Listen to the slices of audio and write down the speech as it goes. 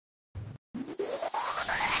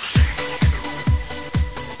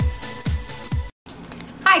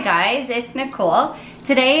Hi guys, it's Nicole.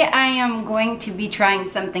 Today I am going to be trying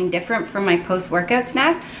something different for my post-workout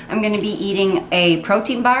snack. I'm going to be eating a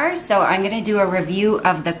protein bar, so I'm going to do a review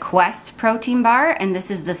of the Quest protein bar, and this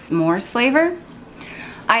is the s'mores flavor.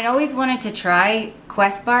 I'd always wanted to try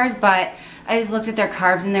Quest bars, but I just looked at their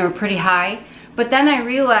carbs and they were pretty high. But then I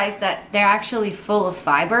realized that they're actually full of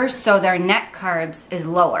fiber, so their net carbs is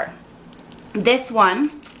lower. This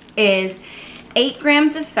one is 8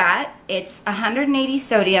 grams of fat, it's 180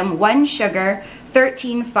 sodium, 1 sugar,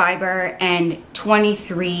 13 fiber, and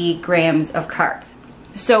 23 grams of carbs.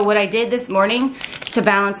 So what I did this morning to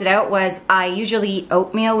balance it out was I usually eat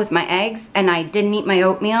oatmeal with my eggs, and I didn't eat my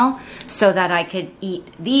oatmeal so that I could eat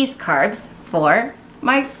these carbs for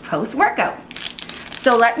my post-workout.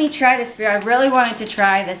 So let me try this for you. I really wanted to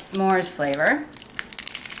try this s'mores flavor.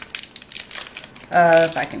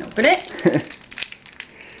 If I can open it.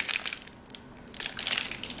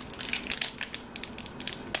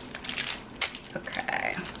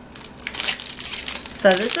 Okay. So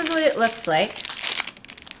this is what it looks like.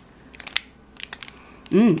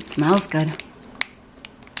 It smells good.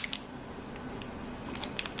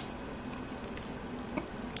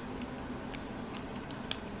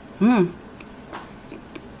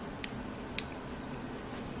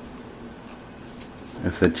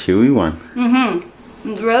 It's a chewy one.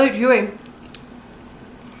 It's really chewy.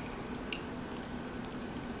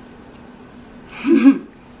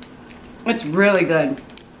 It's really good.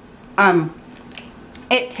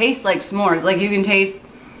 It tastes like s'mores. Like you can taste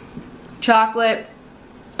chocolate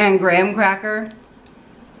and graham cracker.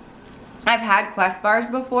 I've had Quest bars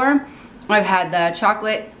before. I've had the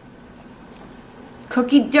chocolate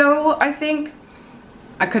cookie dough, I think.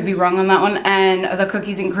 I could be wrong on that one. And the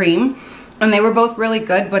cookies and cream. And they were both really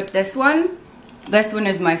good, but this one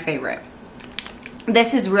is my favorite.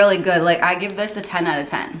 This is really good. Like, I give this a 10 out of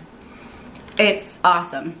 10. It's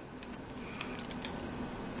awesome.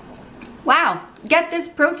 Wow, get this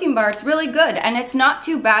protein bar. It's really good, and it's not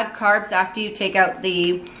too bad carbs after you take out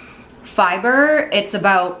the fiber. It's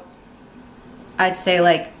about, I'd say,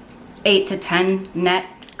 like 8 to 10 net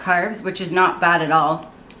carbs, which is not bad at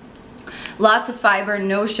all. Lots of fiber,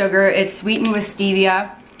 no sugar. It's sweetened with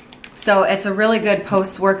stevia. So it's a really good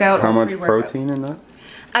post-workout. How much protein in that?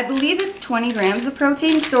 I believe it's 20 grams of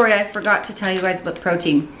protein. Sorry, I forgot to tell you guys about the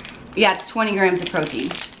protein. Yeah, it's 20 grams of protein.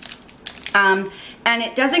 And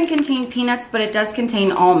it doesn't contain peanuts, but it does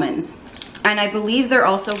contain almonds. And I believe they're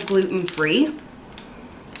also gluten-free.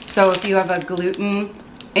 So if you have a gluten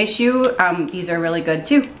issue, these are really good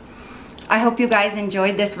too. I hope you guys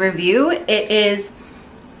enjoyed this review. It is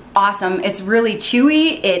awesome. It's really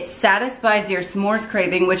chewy. It satisfies your s'mores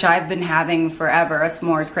craving, which I've been having forever, a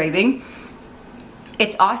s'mores craving.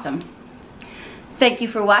 It's awesome. Thank you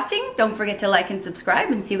for watching. Don't forget to like and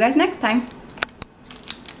subscribe, and see you guys next time.